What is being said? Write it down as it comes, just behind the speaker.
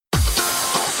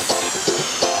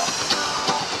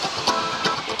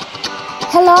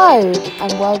Hello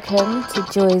and welcome to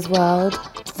Joy's World,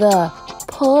 the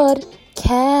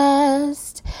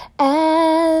podcast.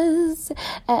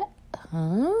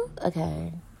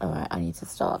 Okay, alright, I need to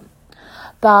stop.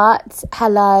 But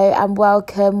hello and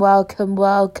welcome.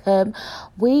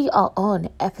 We are on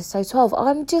episode 12.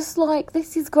 I'm just like,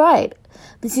 this is great.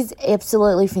 This is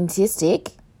absolutely fantastic.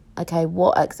 Okay,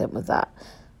 what accent was that?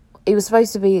 It was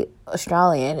supposed to be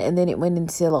Australian and then it went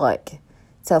into like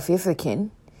South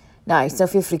African. No,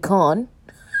 South African.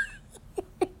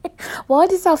 Why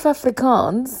do South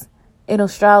Afrikaans and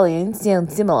Australians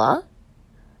sound similar?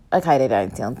 Okay, they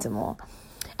don't sound similar.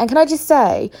 And can I just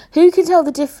say, who can tell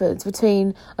the difference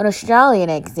between an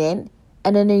Australian accent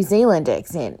and a New Zealand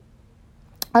accent?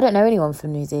 I don't know anyone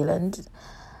from New Zealand.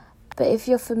 But if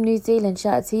you're from New Zealand,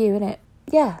 shout out to you, innit?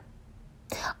 Yeah.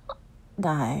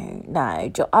 No,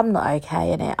 I'm not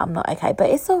okay, innit? I'm not okay.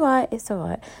 But it's alright.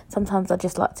 Sometimes I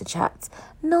just like to chat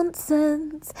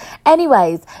nonsense.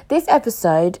 Anyways, this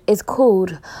episode is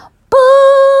called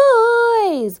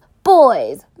Boys,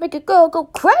 make a girl go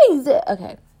crazy.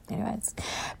 Okay, anyways.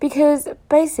 Because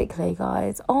basically,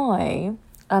 guys, I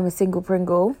am a single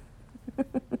Pringle.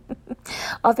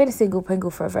 I've been a single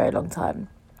Pringle for a very long time.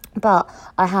 But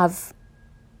I have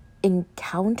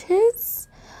encounters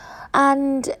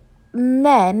and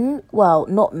men, well,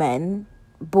 not men,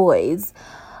 boys,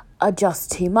 are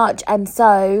just too much. And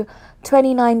so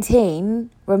 2019,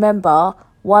 remember,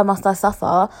 why must I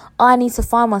suffer? I need to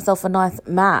find myself a nice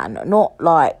man, not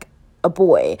like a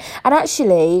boy. And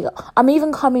actually, I'm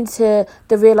even coming to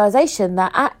the realization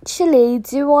that actually,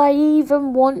 do I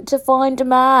even want to find a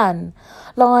man?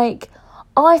 Like,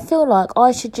 I feel like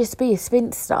I should just be a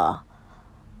spinster.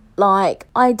 Like,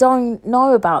 I don't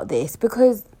know about this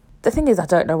because the thing is, I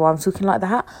don't know why I'm talking like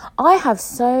that. I have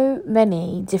so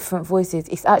many different voices.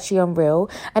 It's actually unreal.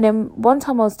 And then one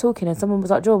time I was talking and someone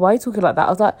was like, Joy, why are you talking like that? I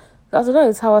was like, I don't know,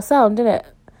 it's how I sound, innit?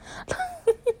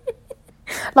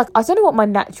 Like, I don't know what my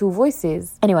natural voice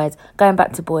is. Anyways, going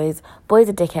back to boys. Boys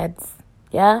are dickheads.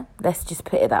 Yeah, let's just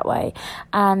put it that way.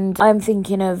 And I'm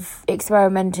thinking of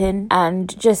experimenting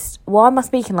and just, why am I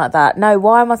speaking like that? No,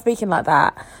 why am I speaking like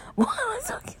that? Why am I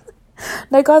talking?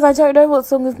 No, guys, I don't know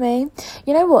what's wrong with me.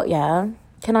 You know what, yeah?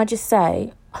 Can I just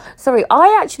say... Sorry,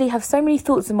 I actually have so many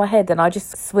thoughts in my head and I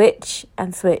just switch. I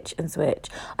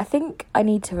think I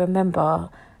need to remember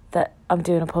that I'm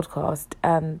doing a podcast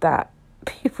and that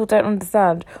people don't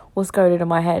understand what's going on in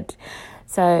my head.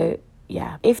 So...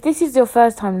 yeah, if this is your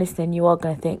first time listening, you are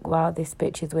going to think, wow, this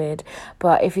bitch is weird.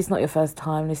 But if it's not your first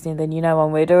time listening, then you know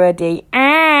I'm weird already.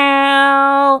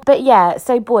 Ow! But yeah,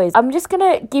 so boys, I'm just going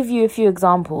to give you a few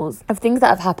examples of things that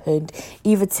have happened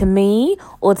either to me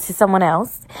or to someone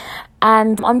else.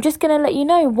 And I'm just going to let you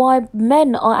know why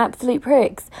men are absolute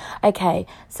pricks. Okay,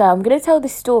 so I'm going to tell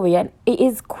this story and it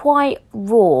is quite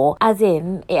raw, as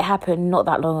in it happened not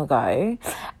that long ago.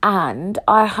 And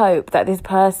I hope that this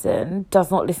person does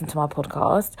not listen to my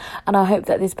podcast. And I hope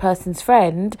that this person's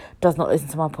friend does not listen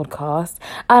to my podcast.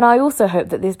 And I also hope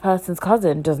that this person's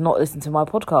cousin does not listen to my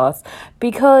podcast.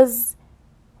 Because...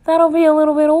 that'll be a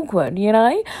little bit awkward, you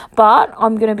know? But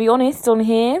I'm going to be honest on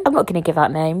here. I'm not going to give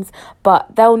out names,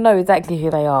 but they'll know exactly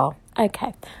who they are.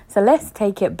 Okay, so let's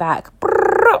take it back.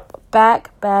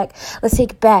 Back. Let's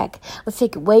take it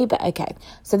way back. Okay,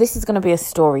 so this is going to be a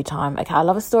story time. Okay, I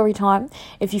love a story time.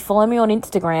 If you follow me on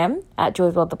Instagram, at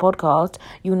Joy's World the Podcast,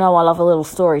 you know I love a little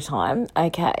story time.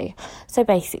 Okay, so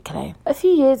basically, a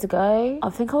few years ago, I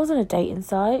think I was on a dating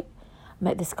site,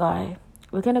 met this guy.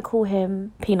 We're going to call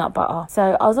him Peanut Butter.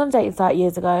 So I was on a dating site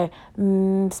years ago,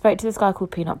 spoke to this guy called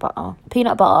Peanut Butter.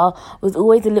 Peanut Butter was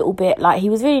always a little bit, like, he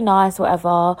was really nice,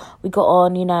 whatever. We got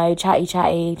on, you know, chatty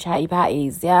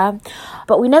patties, yeah?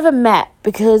 But we never met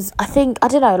because I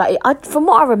don't know, like, from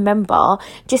what I remember,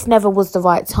 just never was the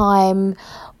right time.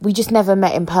 We just never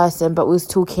met in person, but we was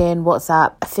talking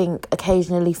WhatsApp, I think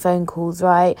occasionally phone calls,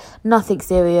 right? Nothing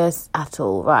serious at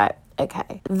all, right?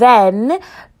 Okay. Then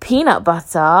Peanut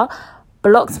Butter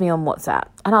blocked me on WhatsApp.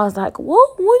 And I was like,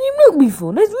 what? What do you block me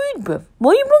for? That's rude, bruv.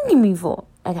 What are you blocking me for?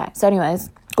 Okay, so anyways,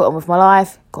 got on with my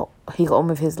life. He got on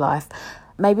with his life.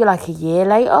 maybe like a year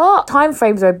later. Time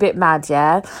frames are a bit mad,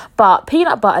 yeah? But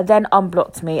Peanut Butter then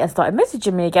unblocked me and started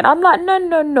messaging me again. I'm like,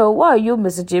 no, why are you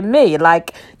messaging me?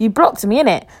 Like, you blocked me,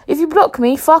 innit? If you block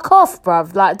me, fuck off,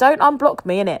 bruv. Like, don't unblock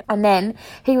me, innit? And then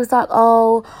he was like,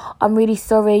 oh, I'm really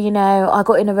sorry, you know, I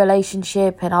got in a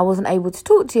relationship and I wasn't able to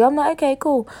talk to you. I'm like, okay,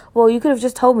 cool. Well, you could have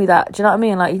just told me that. Do you know what I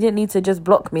mean? Like, you didn't need to just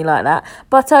block me like that.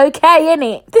 But okay,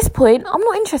 innit? At this point, I'm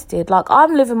not interested. Like,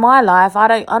 I'm living my life. I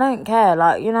don't care.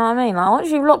 Like, you know what I mean? Like,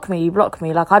 once you block me, you block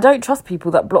me. Like, I don't trust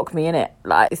people that block me, innit?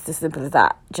 Like, it's as simple as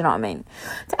that. Do you know what I mean?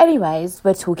 So anyways,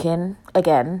 we're talking.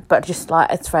 again, but just like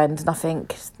as friends, nothing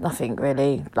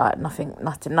really, like nothing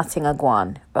a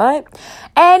guan, right?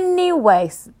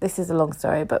 Anyways, this is a long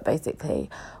story, but basically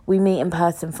we meet in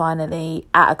person finally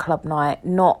at a club night,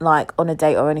 not like on a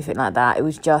date or anything like that. It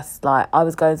was just like I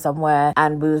was going somewhere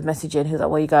and we was messaging. He was like,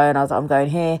 where you going? I was like, I'm going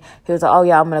here. He was like, oh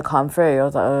yeah, I'm gonna come through. I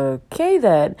was like, okay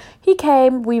then. He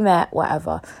came, we met,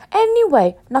 whatever.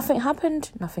 Anyway, nothing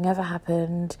happened. Nothing ever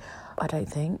happened, I don't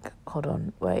think. Hold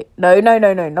on, wait. No.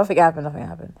 Nothing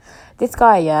happened. This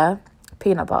guy, yeah,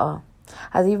 peanut butter,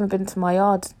 has even been to my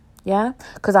yard, yeah?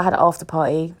 Because I had an after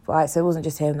party, right? So it wasn't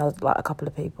just him, there was like a couple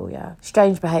of people, yeah?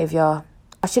 Strange behaviour.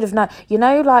 I should have known. You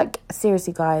know, like,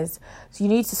 seriously, guys, so you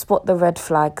need to spot the red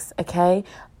flags, okay?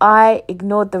 I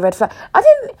ignored the red flag.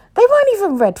 They weren't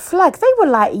even red flags. They were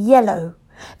like yellow.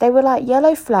 They were like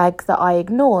yellow flags that I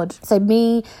ignored. So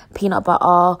me, peanut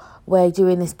butter, we're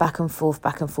doing this back and forth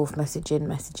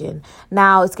messaging.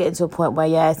 Now it's getting to a point where,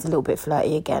 yeah, it's a little bit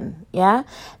flirty again, yeah?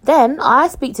 Then I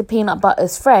speak to peanut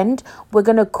butter's friend. We're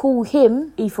going to call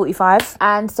him E45.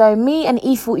 And so me and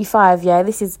E45, yeah,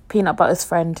 this is peanut butter's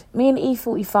friend. Me and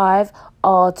E45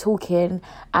 are talking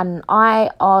and I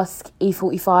ask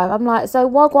E45, I'm like, so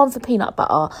why go on for peanut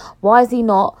butter? Why is he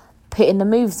not putting the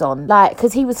moves on? Like,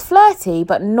 because he was flirty,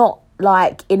 but not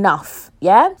like enough,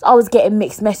 yeah? I was getting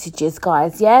mixed messages,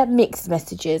 guys, yeah? Mixed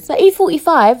messages. So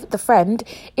E45, the friend,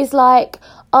 is like,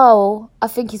 oh, I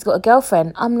think he's got a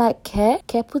girlfriend. I'm like,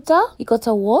 ke puta? You got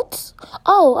a what?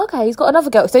 Oh, okay, he's got another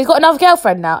girl. So he's got another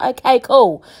girlfriend now. Okay,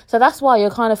 cool. So that's why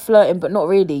you're kind of flirting, but not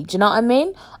really. Do you know what I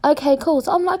mean? Okay, cool.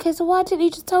 So I'm like, okay, so why didn't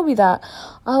you just tell me that?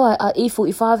 Oh,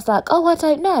 E45's like, oh, I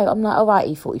don't know. I'm like, all right,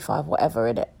 E45,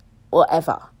 whatever, innit?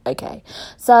 Whatever. Okay,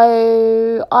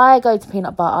 so I go to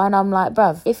peanut butter and I'm like,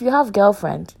 bruv, if you have a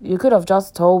girlfriend, you could have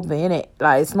just told me, innit?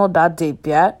 Like, it's not that deep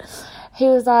yet. He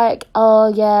was like,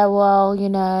 oh yeah, well, you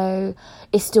know,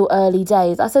 it's still early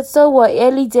days. I said, so what?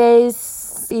 Early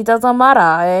days, it doesn't matter,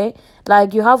 eh?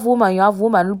 Like, you have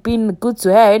woman being good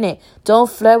to her, innit? Don't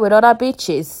flirt with other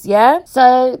bitches, yeah?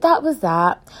 So that was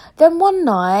that. Then one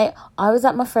night, I was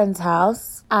at my friend's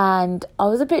house and I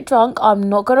was a bit drunk. I'm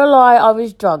not gonna lie, I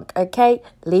was drunk, okay?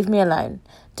 Leave me alone.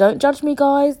 Don't judge me,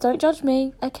 guys. Don't judge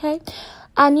me, okay?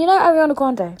 And you know Ariana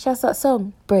Grande? She has that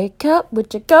song, break up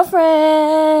with your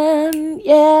girlfriend,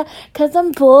 yeah, 'cause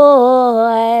I'm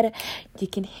bored. You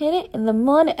can hit it in the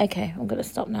morning. Okay, I'm gonna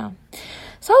stop now.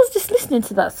 So I was just listening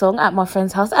to that song at my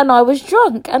friend's house and I was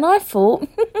drunk and I thought,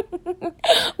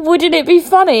 wouldn't it be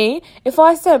funny if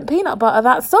I sent peanut butter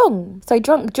that song? So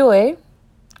drunk Joy,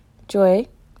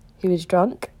 who was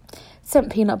drunk,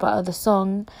 sent peanut butter the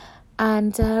song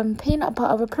and peanut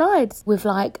butter replied with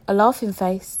like a laughing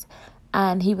face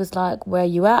and he was like, where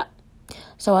you at?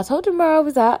 So I told him where I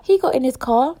was at. He got in his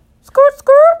car,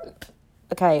 skirt.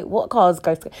 Okay, what cars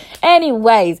go through?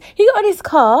 Anyways, he got in his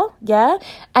car, yeah,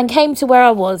 and came to where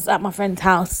I was at my friend's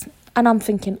house. And I'm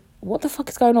thinking, what the fuck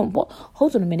is going on? What?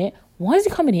 Hold on a minute. Why is he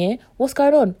coming here? What's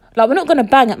going on? Like, we're not going to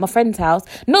bang at my friend's house.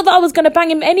 Not that I was going to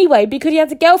bang him anyway because he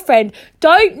has a girlfriend.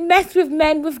 Don't mess with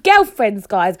men with girlfriends,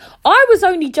 guys. I was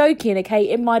only joking, okay,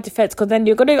 in my defence, because then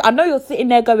I know you're sitting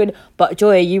there going, but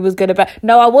Joy, you was going to bang.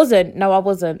 No, I wasn't. No,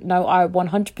 I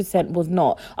 100% was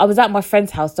not. I was at my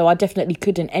friend's house, so I definitely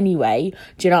couldn't anyway.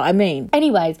 Do you know what I mean?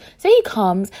 Anyways, so he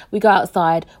comes, we go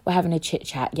outside, we're having a chit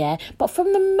chat, yeah? But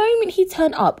from the moment he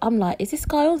turned up, I'm like, is this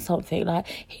guy on something? Like,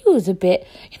 he was a bit,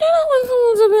 you know, when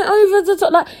someone's a bit over the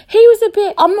top, like, he was a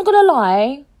bit, I'm not gonna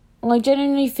lie, I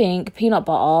genuinely think peanut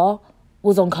butter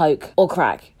was on coke or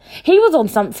crack. He was on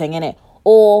something, innit?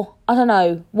 Or, I don't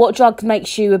know, what drug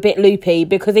makes you a bit loopy,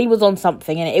 because he was on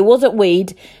something, innit? It wasn't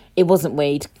weed. It was,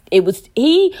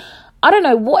 I don't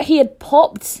know what he had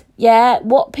popped, yeah,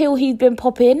 what pill he'd been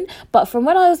popping, but from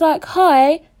when I was like,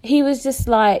 hi, he was just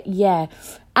like, yeah.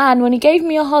 And when he gave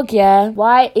me a hug, yeah,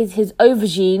 why is his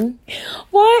aubergine?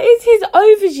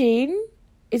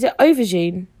 Is it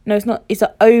aubergine? No, it's not. It's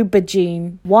an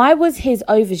aubergine. Why was his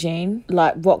aubergine,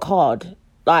 like, rock hard?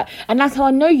 Like, and that's how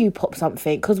I know you popped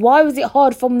something. Because why was it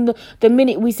hard from the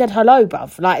minute we said hello,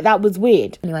 bruv? Like, that was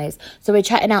weird. Anyways, so we're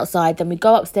chatting outside. Then we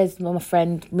go upstairs with my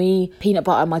friend, me, peanut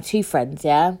butter, and my two friends,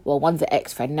 yeah? Well, one's an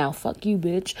ex-friend now. Fuck you,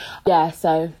 bitch. Yeah,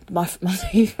 so my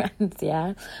two friends,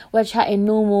 yeah? We're chatting,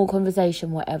 normal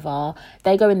conversation, whatever.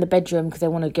 They go in the bedroom because they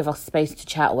want to give us space to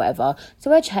chat or whatever.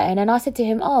 So we're chatting, and I said to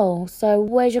him, oh, so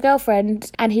where's your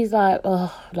girlfriend? And he's like,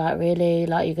 oh, like, really?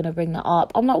 Like, you're going to bring that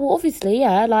up? I'm like, well, obviously,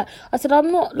 yeah. Like, I said,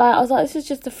 I'm not, like, I was like, this is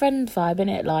just a friend vibe,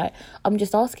 innit? Like, I'm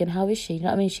just asking, how is she? You know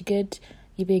what I mean? Is she good?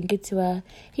 You being good to her?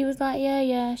 He was like,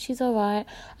 yeah, she's all right.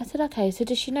 I said, okay, so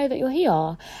does she know that you're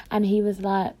here? And he was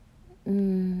like,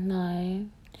 no.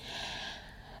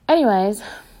 Anyways,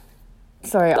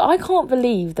 sorry. I can't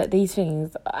believe that these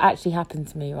things actually happen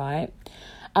to me, right?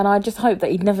 And I just hope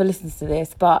that he never listens to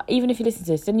this. But even if he listens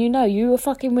to this, then you know you were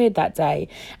fucking weird that day.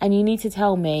 And you need to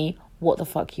tell me what the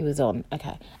fuck you was on.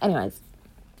 Okay. Anyways.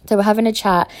 So we're having a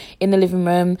chat in the living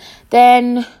room.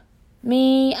 Then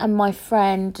me and my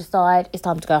friend decide it's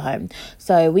time to go home.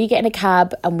 So we get in a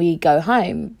cab and we go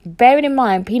home. Bearing in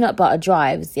mind, Peanut Butter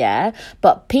drives, yeah?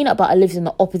 But Peanut Butter lives in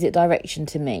the opposite direction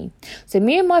to me. So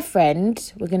me and my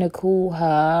friend, we're going to call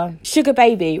her Sugar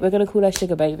Baby. We're going to call her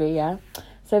Sugar Baby, yeah?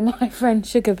 So my friend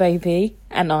Sugar Baby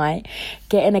and I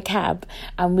get in a cab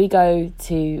and we go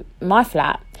to my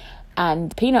flat,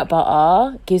 and Peanut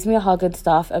Butter gives me a hug and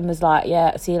stuff and was like,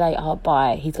 yeah, see you later,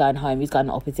 bye. He's going home. He's going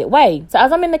the opposite way. So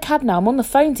as I'm in the cab now, I'm on the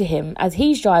phone to him as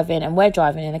he's driving and we're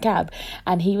driving in a cab.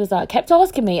 And he was like, kept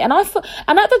asking me. And at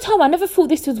the time, I never thought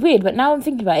this was weird. But now I'm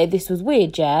thinking about it, this was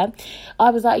weird, yeah? I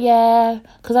was like, yeah,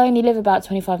 because I only live about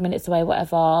 25 minutes away,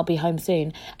 whatever. I'll be home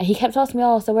soon. And he kept asking me,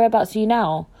 oh, so whereabouts are you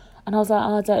now? And I was like,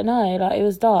 oh, I don't know. Like, it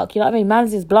was dark. You know what I mean?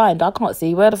 Man's is blind. I can't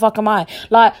see. Where the fuck am I?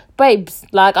 Like, babes,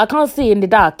 like, I can't see in the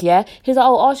dark, yeah? He's like,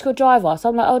 oh, ask your driver. So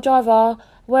I'm like, oh, driver,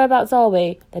 whereabouts are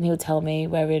we? Then he'll tell me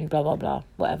we're in blah, blah, blah,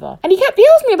 whatever. And he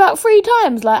asked me about 3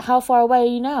 times, like, how far away are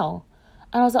you now?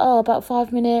 And I was like, oh, about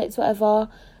 5 minutes, whatever.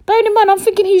 Bearing in mind, I'm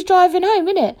thinking he's driving home,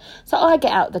 innit? So I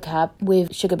get out the cab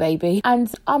with Sugar Baby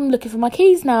and I'm looking for my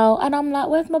keys now. And I'm like,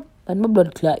 where's my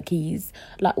blood clot keys?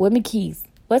 Like, where are my keys?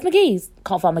 Where's my keys?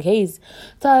 Can't find my keys.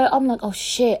 So I'm like, oh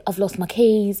shit, I've lost my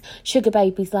keys. Sugar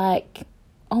Baby's like,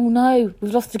 oh no,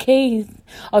 we've lost the keys.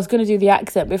 I was going to do the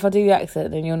accent, but if I do the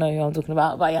accent, then you'll know who I'm talking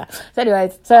about. But yeah. So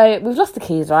anyways, so we've lost the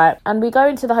keys, right? And we go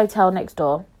into the hotel next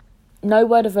door. No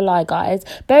word of a lie, guys.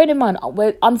 Bearing in mind,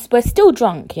 we're still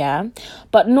drunk, yeah?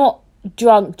 But not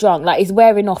drunk. Like, it's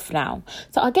wearing off now.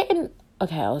 So I get in...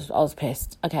 Okay, I was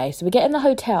pissed. Okay, so we get in the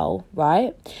hotel,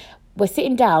 right? We're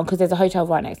sitting down because there's a hotel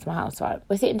right next to my house, right?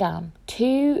 We're sitting down.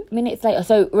 2 minutes later.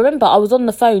 So remember, I was on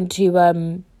the phone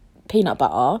to Peanut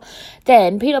Butter.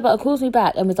 Then Peanut Butter calls me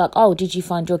back and was like, oh, did you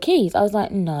find your keys? I was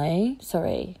like, no,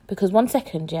 sorry. Because 1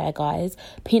 second, yeah, guys,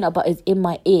 Peanut Butter is in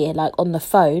my ear, like on the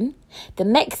phone. The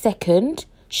next second,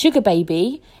 Sugar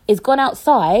Baby is gone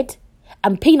outside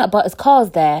and Peanut Butter's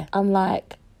car's there. I'm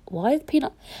like, how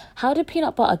did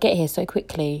Peanut Butter get here so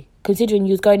quickly? Considering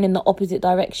you was going in the opposite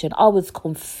direction. I was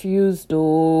confused.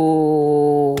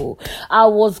 I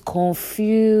was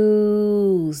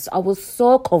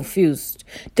so confused.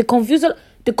 The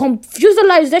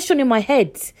confusionalization in my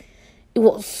head. It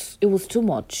was too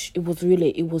much. It was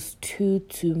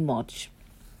too much.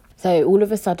 So all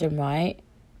of a sudden, right,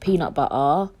 Peanut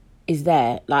Butter is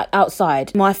there, like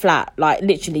outside my flat, like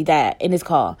literally there in his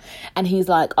car. And he's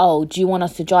like, oh, do you want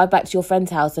us to drive back to your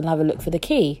friend's house and have a look for the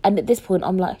key? And at this point,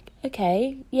 I'm like,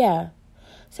 okay, yeah.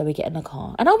 So we get in the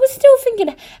car. And I was still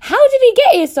thinking, how did he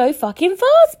get here so fucking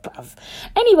fast, bruv?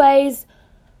 Anyways,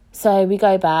 so we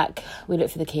go back, we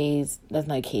look for the keys, there's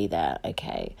no key there,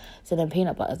 okay. So then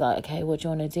Peanut Butter's like, okay, what do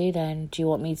you want to do then? Do you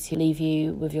want me to leave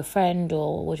you with your friend,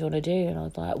 or what do you want to do? And I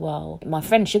was like, well, my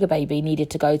friend Sugar Baby needed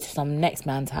to go to some next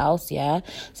man's house, yeah?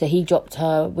 So he dropped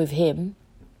her with him.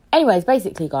 Anyways,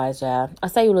 basically, guys, yeah, I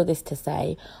say all of this to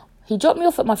say, he dropped me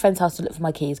off at my friend's house to look for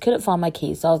my keys. Couldn't find my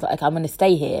keys. So I was like, okay, I'm going to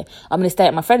stay here. I'm going to stay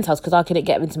at my friend's house because I couldn't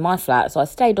get into my flat. So I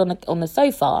stayed on the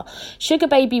sofa. Sugar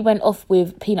Baby went off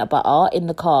with Peanut Butter in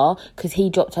the car because he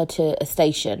dropped her to a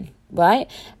station, right?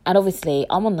 And obviously,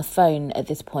 I'm on the phone at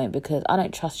this point because I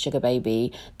don't trust Sugar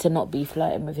Baby to not be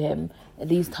flirting with him at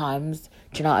these times.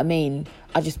 Do you know what I mean?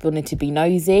 I just wanted to be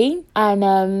nosy.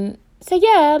 And, so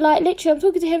yeah, like literally I'm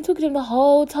talking to him the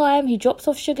whole time. He drops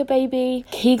off Sugar Baby.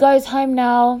 He goes home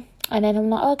now. And then I'm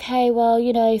like, okay, well,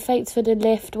 you know, thanks for the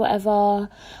lift, whatever.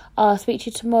 I'll speak to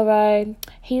you tomorrow.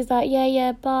 He's like,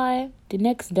 yeah, bye. The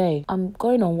next day, I'm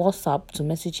going on WhatsApp to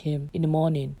message him in the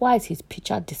morning. Why is his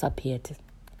picture disappeared?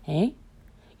 Eh?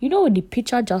 You know when the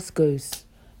picture just goes,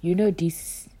 you know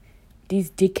these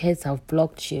dickheads have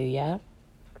blocked you, yeah?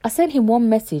 I sent him one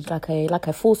message, like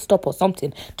a full stop or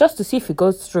something, just to see if it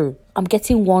goes through. I'm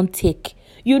getting 1 tick.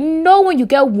 You know when you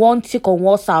get 1 tick on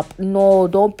WhatsApp, no,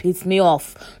 don't piss me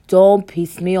off. Don't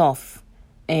piss me off.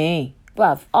 Eh?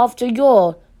 Bruv, after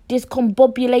your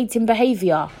discombobulating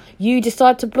behaviour, you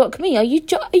decide to block me. Are you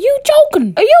joking? Are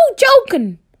you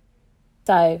joking?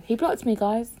 So, he blocked me,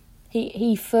 guys.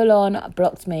 He full on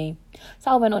blocked me.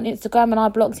 So I went on Instagram and I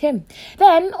blocked him.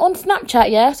 Then on Snapchat,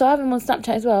 yeah, so I have him on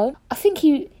Snapchat as well. I think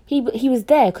he was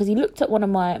there because he looked at one of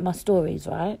my stories,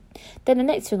 right? Then the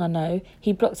next thing I know,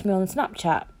 he blocked me on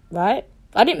Snapchat, right?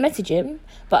 I didn't message him,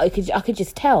 but I could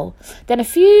just tell. Then a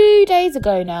few days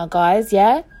ago now, guys,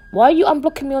 yeah, why are you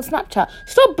unblocking me on Snapchat?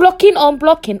 Stop blocking,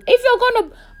 unblocking. If you're gonna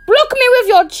Block me with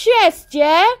your chest,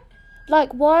 yeah?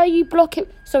 Like, why are you blocking?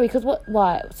 Sorry, because what?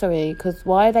 Why? Sorry, because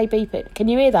why are they beeping? Can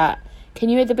you hear that? Can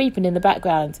you hear the beeping in the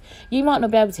background? You might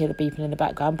not be able to hear the beeping in the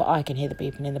background, but I can hear the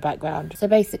beeping in the background. So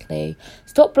basically,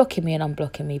 stop blocking me and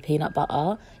unblocking me, peanut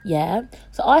butter. Yeah.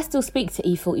 So I still speak to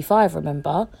E45,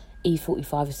 remember?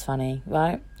 E45 is funny,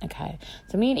 right? Okay.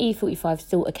 So me and E45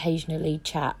 still occasionally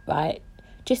chat, right?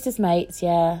 Just as mates,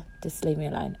 yeah. Just leave me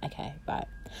alone. Okay, right.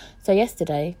 So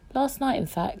last night in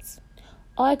fact,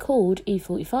 I called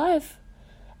E45.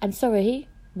 And sorry,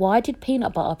 why did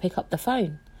peanut butter pick up the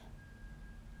phone?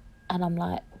 And I'm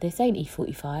like, this ain't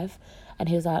E45. And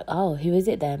he was like, oh, who is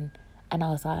it then? And I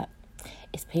was like,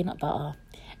 it's peanut butter.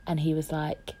 And he was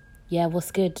like, yeah,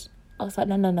 what's good? I was like,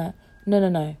 no.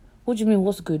 What do you mean,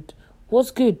 what's good?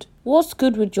 What's good? What's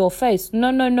good with your face?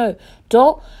 No.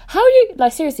 Don't. How are you?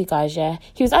 Like, seriously, guys, yeah?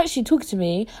 He was actually talking to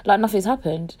me like nothing's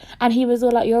happened. And he was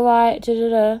all like, you're right.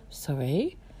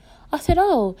 Sorry? I said,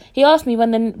 oh. He asked me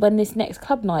when this next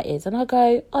club night is. And I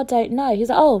go, I don't know. He's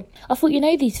like, oh, I thought you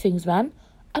know these things, man.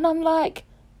 And I'm like,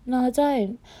 no, I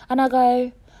don't. And I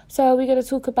go, so are we going to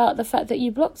talk about the fact that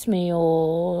you blocked me,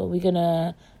 or are we going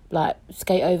to, like,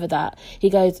 skate over that? He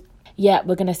goes, yeah,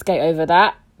 we're going to skate over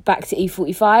that. Back to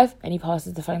E45. And he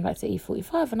passes the phone back to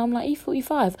E45. And I'm like,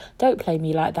 E45, don't play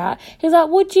me like that. He's like,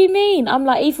 what do you mean? I'm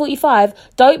like, E45,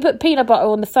 don't put peanut butter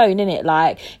on the phone, innit?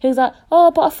 Like, he was like,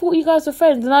 oh, but I thought you guys were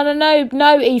friends. And I don't know,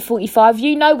 no, E45,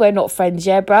 you know we're not friends,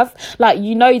 yeah, bruv? Like,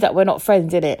 you know that we're not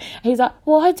friends, innit? And he's like,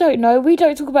 well, I don't know. We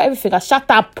don't talk about everything. Shut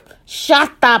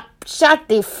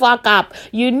the fuck up.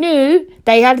 You knew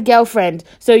they had a girlfriend,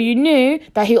 so you knew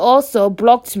that he also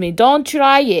blocked me. Don't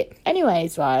try it.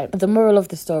 Anyways, right, the moral of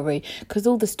the story, because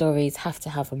all the stories have to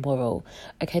have a moral.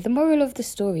 Okay, the moral of the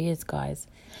story is, guys,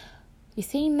 you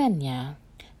see men, yeah,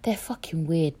 they're fucking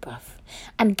weird, bruv.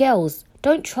 And girls,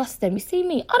 don't trust them. You see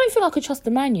me, I don't think I could trust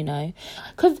the man, you know,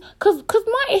 because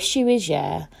my issue is,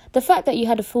 yeah, the fact that you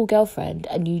had a full girlfriend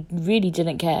and you really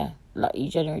didn't care. Like, you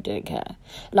genuinely didn't care.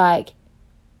 Like,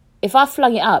 if I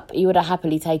flung it up, he would have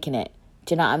happily taken it.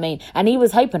 Do you know what I mean? And he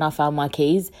was hoping I found my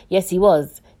keys. Yes, he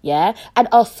was. Yeah? And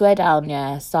I'll swear down,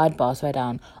 yeah. Sidebar, swear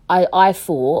down. I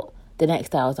thought the next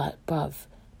day, I was like, bruv,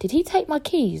 did he take my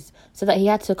keys so that he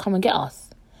had to come and get us?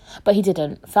 But he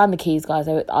didn't. Found the keys, guys.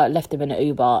 I left him in an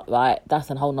Uber, right? That's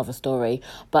a whole nother story.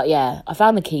 But yeah, I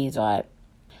found the keys, right?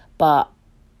 But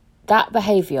that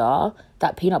behaviour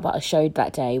that peanut butter showed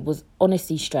that day was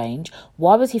honestly strange.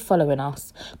 Why was he following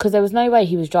us? Because there was no way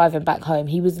he was driving back home.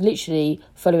 He was literally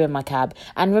following my cab.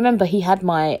 And remember, he had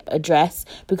my address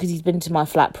because he's been to my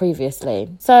flat previously.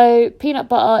 So, peanut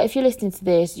butter, if you're listening to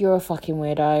this, you're a fucking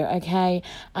weirdo, okay?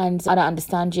 And I don't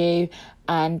understand you.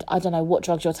 And I don't know what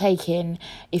drugs you're taking,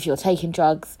 if you're taking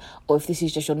drugs, or if this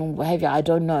is just your normal behaviour, I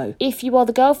don't know. If you are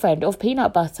the girlfriend of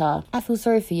peanut butter, I feel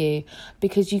sorry for you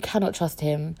because you cannot trust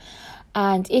him.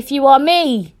 And if you are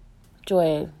me,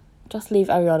 Joy, just leave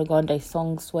Ariana Grande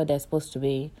songs where they're supposed to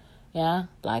be. Yeah?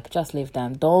 Like, just leave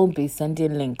them. Don't be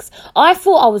sending links. I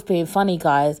thought I was being funny,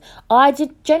 guys. I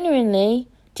genuinely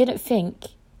didn't think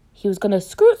he was going to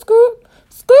scoot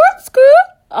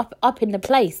up in the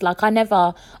place. Like, I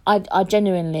never. And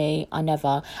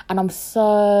I'm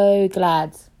so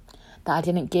glad that I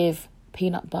didn't give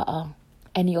peanut butter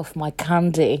any of my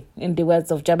candy, in the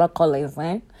words of Gemma Collins,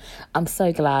 I'm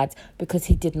so glad, because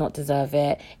he did not deserve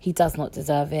it. He does not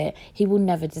deserve it. He will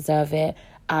never deserve it.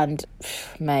 And,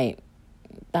 mate,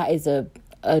 that is a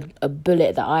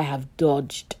bullet that I have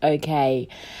dodged, okay?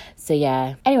 So,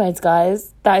 yeah. Anyways,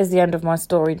 guys, that is the end of my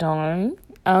story time.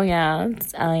 Oh,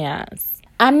 yes.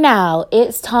 And now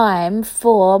it's time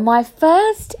for my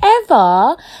first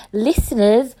ever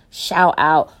listeners shout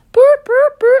out.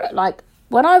 Like,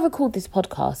 when I record this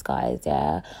podcast, guys,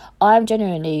 yeah, I'm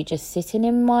genuinely just sitting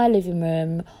in my living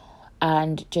room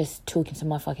and just talking to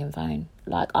my fucking phone.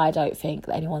 Like, I don't think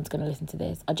that anyone's going to listen to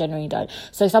this. I genuinely don't.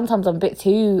 So sometimes I'm a bit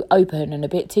too open and a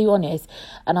bit too honest.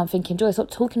 And I'm thinking, Joy, stop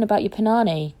talking about your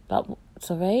panani. Like,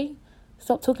 sorry?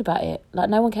 Stop talking about it. Like,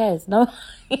 no one cares. No,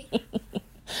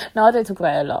 no, I don't talk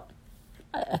about it a lot.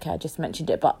 Okay, I just mentioned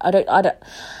it, but I don't.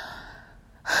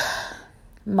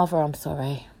 Mother, I'm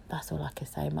sorry. That's all I can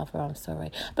say, Mother, I'm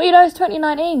sorry. But, you know, it's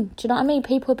 2019. Do you know what I mean?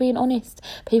 People are being honest.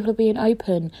 People are being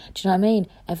open. Do you know what I mean?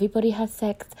 Everybody has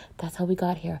sex. That's how we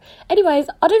got here. Anyways,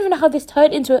 I don't even know how this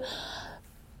turned into it.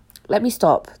 Let me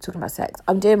stop talking about sex.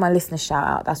 I'm doing my listener shout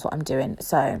out. That's what I'm doing.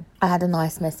 So, I had a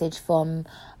nice message from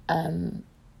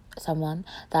someone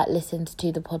that listened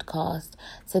to the podcast,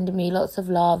 sending me lots of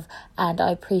love, and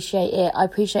I appreciate it. I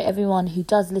appreciate everyone who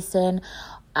does listen.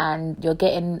 and you're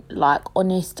getting like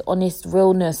honest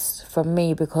realness from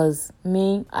me, because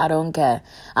me, I don't care.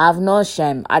 I have no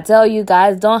shame. I tell you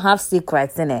guys, don't have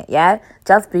secrets in it, yeah?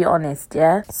 Just be honest,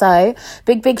 yeah? So,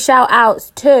 big shout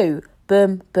outs to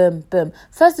boom.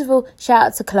 First of all, shout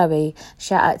out to Chloe,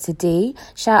 shout out to Dee,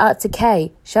 shout out to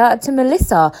Kay, shout out to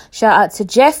Melissa, shout out to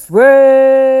Jeffrey.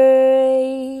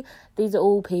 These are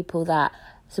all people that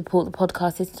support the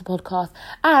podcast, listen to the podcast.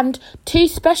 And 2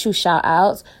 special shout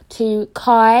outs to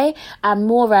Kai and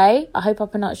Moray. I hope I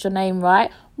pronounced your name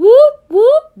right.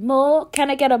 Whoop, more. Can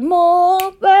I get a more?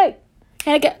 Wait.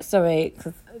 Can I get... Sorry.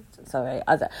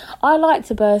 I like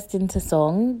to burst into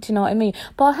song. Do you know what I mean?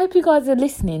 But I hope you guys are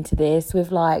listening to this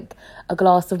with like a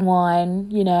glass of wine,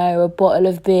 you know, a bottle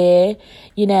of beer,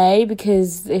 you know,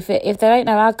 because if there ain't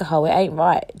no alcohol, it ain't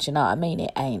right. Do you know what I mean?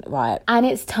 It ain't right. And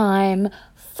it's time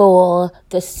for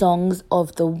the songs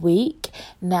of the week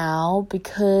now,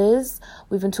 because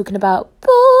we've been talking about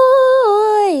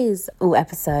boys all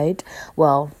episode.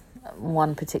 Well,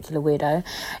 one particular weirdo.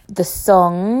 The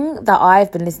song that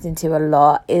I've been listening to a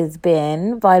lot is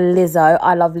been by Lizzo.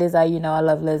 I love Lizzo. You know I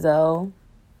love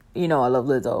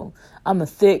Lizzo. I'm a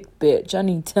thick bitch. I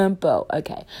need tempo.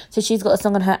 Okay. So she's got a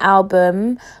song on her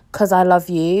album, Cause I Love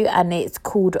You, and it's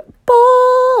called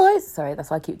Boys. Sorry,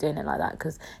 that's why I keep doing it like that,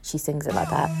 because she sings it like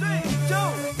that.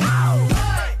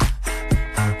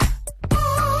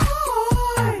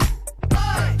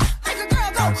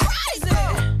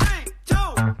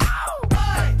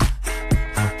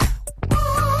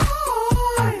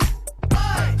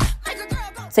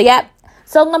 So yeah,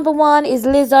 song number 1 is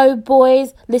Lizzo,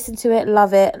 Boys. Listen to it,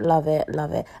 love it.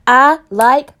 I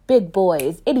like big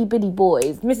boys, itty bitty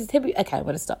boys. Mississippi. Okay, I'm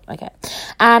gonna stop. Okay,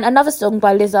 and another song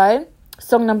by Lizzo.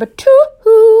 Song number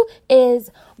 2 is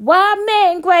Why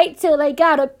Men Great Till They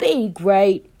Gotta Be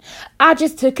Great. I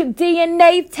just took a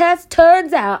DNA test.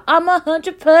 Turns out I'm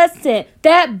 100%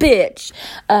 that bitch.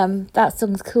 That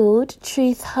song's called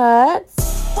Truth Hurts.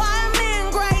 Why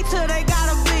men great till they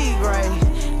gotta be great?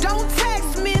 Don't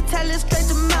text me, tell it straight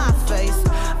to my face.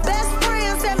 Best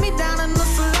friend set me down in the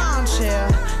salon chair.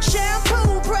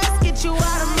 Shampoo press, get you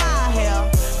out of my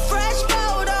hair. Fresh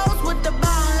photos with the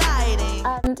bomb lighting.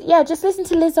 And yeah, just listen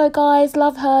to Lizzo, guys.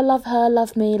 Love her,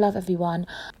 love me, love everyone.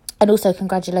 And also,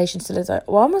 congratulations to Lizzo.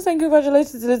 Why am I saying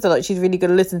congratulations to Lizzo? Like, she's really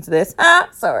going to listen to this.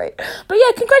 Sorry. But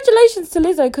yeah, congratulations to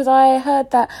Lizzo, because I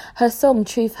heard that her song,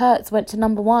 Truth Hurts, went to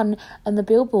number 1 on the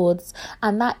billboards.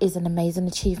 And that is an amazing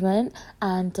achievement.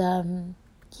 And,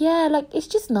 yeah, like, it's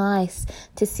just nice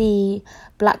to see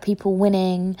black people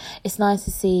winning. It's nice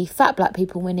to see fat black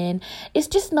people winning. It's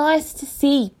just nice to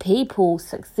see people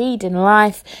succeed in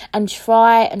life and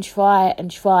try and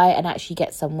actually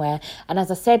get somewhere. And as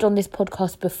I said on this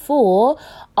podcast before,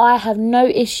 I have no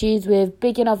issues with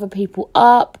bigging other people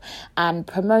up and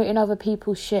promoting other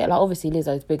people's shit. Like, obviously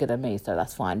Lizzo's bigger than me, so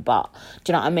that's fine. But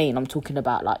do you know what I mean? I'm talking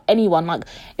about like anyone. Like,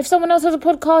 if someone else has a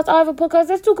podcast, I have a podcast,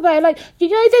 let's talk about it. Like, you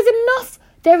know,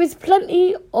 there is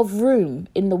plenty of room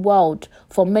in the world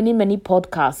for many, many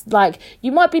podcasts. Like,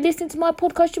 you might be listening to my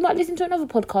podcast, you might listen to another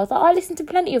podcast. Like, I listen to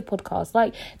plenty of podcasts.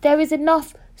 Like, there is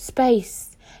enough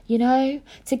space, you know?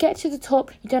 To get to the top,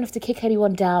 you don't have to kick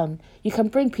anyone down. You can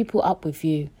bring people up with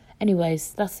you.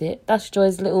 Anyways, that's it. That's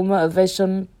Joy's little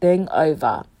motivation thing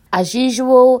over. As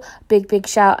usual, big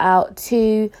shout out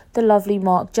to the lovely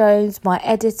Mark Jones, my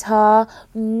editor.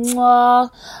 Mwah.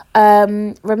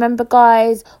 Remember,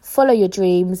 guys, follow your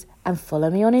dreams and follow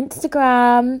me on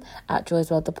Instagram at Joy's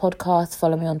World the Podcast.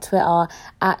 Follow me on Twitter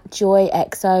at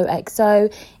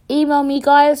JoyXOXO. Email me,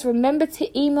 guys. Remember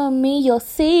to email me your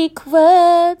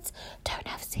secrets. Don't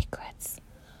have secrets.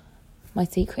 My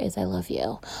secret is I love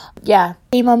you. Yeah,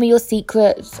 email me your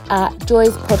secrets at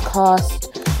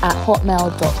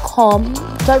joyspodcast@hotmail.com.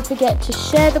 Don't forget to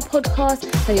share the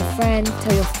podcast. Tell your friends,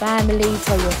 tell your family,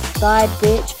 tell your side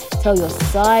bitch, tell your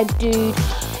side dude.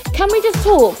 Can we just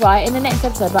talk, right, in the next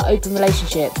episode about open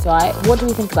relationships, right? What do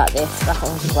we think about this? That's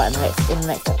what I'm talking about in the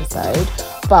next episode.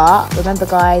 But remember,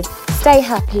 guys, stay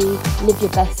happy, live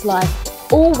your best life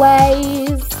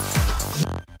always.